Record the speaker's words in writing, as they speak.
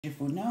Your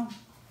food now?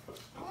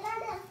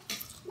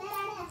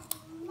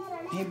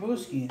 Hey,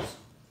 Brewskis,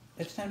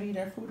 it's time to eat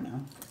our food now.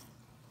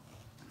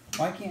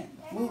 Why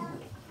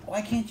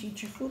can't you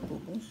eat your food, Boo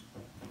Boos?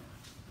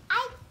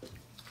 I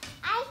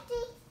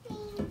think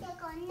they're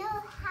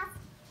gonna have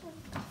to.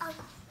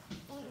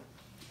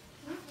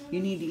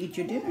 You need to eat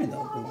your dinner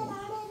though, Boo Boos.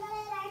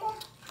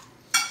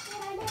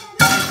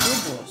 Boo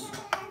Boos,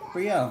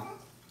 Brielle,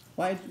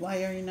 why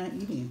are you not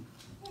eating?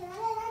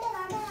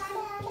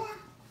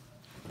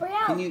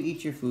 Can you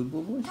eat your food,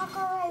 Boo Boos?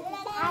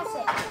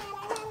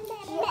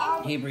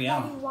 Hey,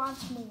 Brielle.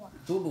 Wants more.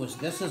 Boo Boos,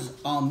 this is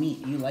all meat.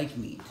 You like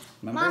meat,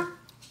 remember? Mom,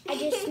 I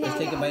just Let's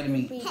take a bite of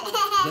meat.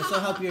 This will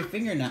help your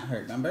finger not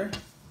hurt, remember?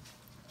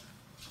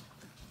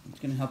 It's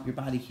going to help your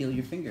body heal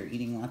your finger.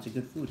 Eating lots of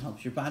good food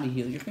helps your body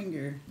heal your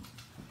finger.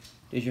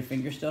 Does your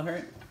finger still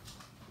hurt?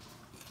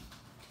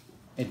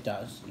 It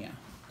does, yeah.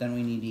 Then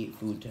we need to eat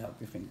food to help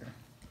your finger.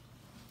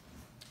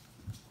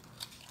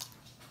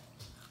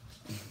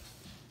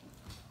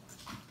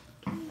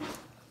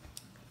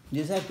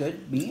 Is that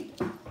good meat?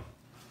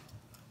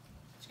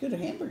 It's good a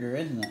hamburger,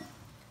 isn't it?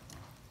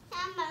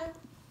 Hamburger.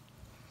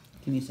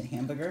 Can you say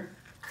hamburger?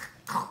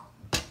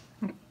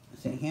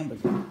 Say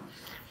hamburger.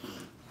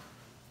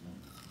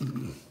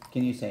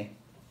 Can you say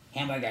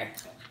hamburger?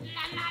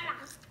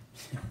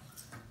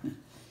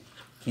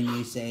 Can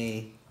you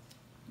say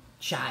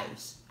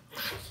chives?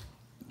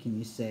 Can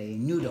you say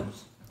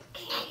noodles?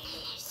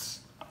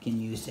 Can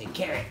you say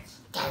carrots?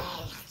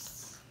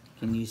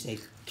 Can you say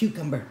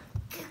cucumber?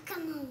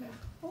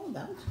 Oh,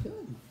 that was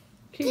good.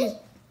 Can you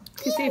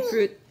say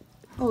fruit?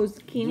 Oh,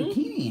 zucchini?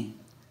 Zucchini.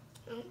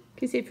 Can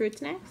you say fruit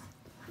snacks?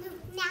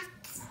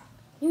 Nuts.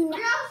 Can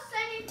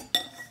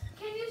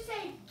you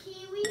say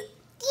kiwi?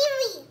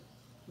 Kiwi.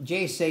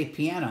 Jay, say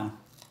piano.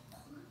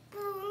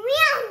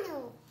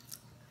 Piano.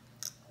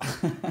 I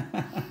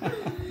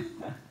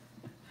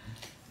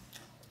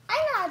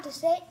know how to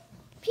say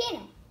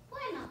piano.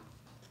 Bueno.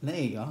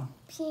 There you go.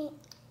 Piano.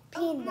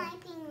 My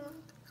piano.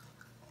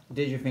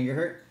 Did your finger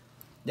hurt?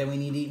 Then we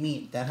need to eat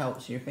meat. That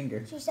helps your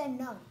finger. She said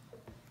no.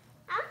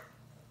 Huh?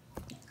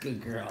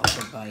 Good girl.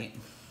 Good bite.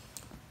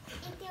 It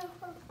still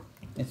hurts.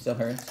 It still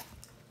hurts?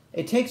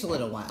 It takes a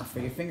little while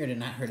for your finger to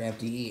not hurt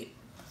after you eat.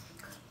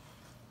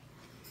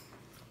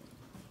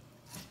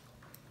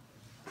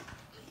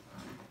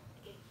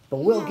 But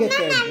we'll get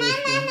there,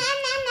 Brewski.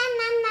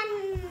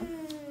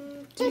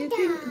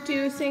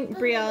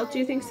 Brielle, do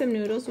you think some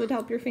noodles would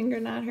help your finger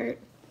not hurt?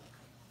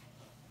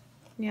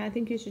 Yeah, I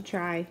think you should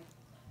try.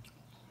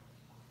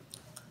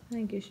 I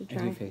think you should Are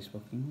try. you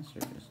Facebooking this or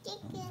just?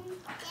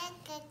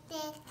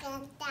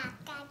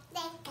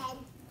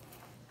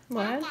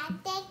 What?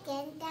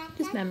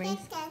 Just memories.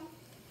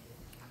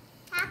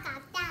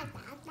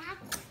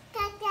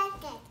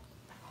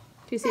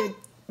 Do you say?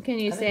 Can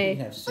you I think say? you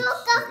have 6 or 8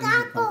 of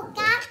comfort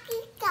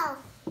food.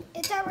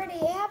 It's already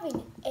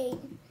having 8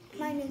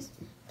 minus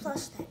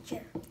plus that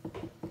chair.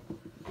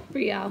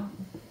 Brielle.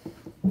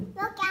 Look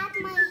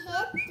at my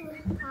head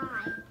too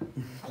high.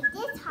 Like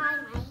this high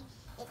my head is.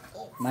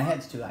 My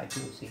head's too high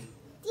too, see?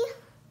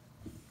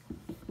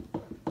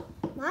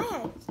 My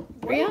head's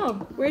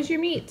Brielle, where's your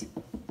meat?